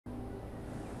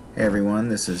Hey everyone,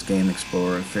 this is Game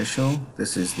Explorer Official.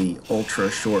 This is the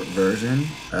ultra short version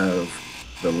of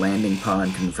the landing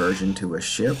pod conversion to a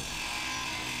ship.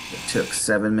 It took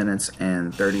 7 minutes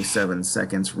and 37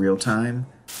 seconds real time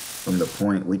from the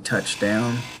point we touched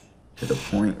down to the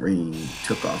point we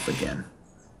took off again.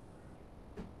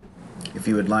 If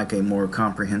you would like a more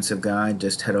comprehensive guide,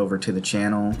 just head over to the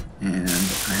channel and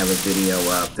I have a video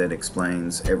up that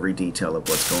explains every detail of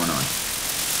what's going on.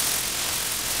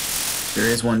 There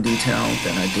is one detail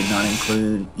that I did not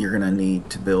include. You're going to need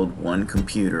to build one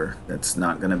computer. That's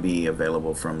not going to be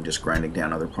available from just grinding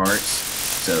down other parts.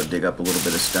 So dig up a little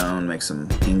bit of stone, make some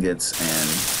ingots,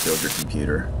 and build your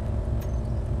computer.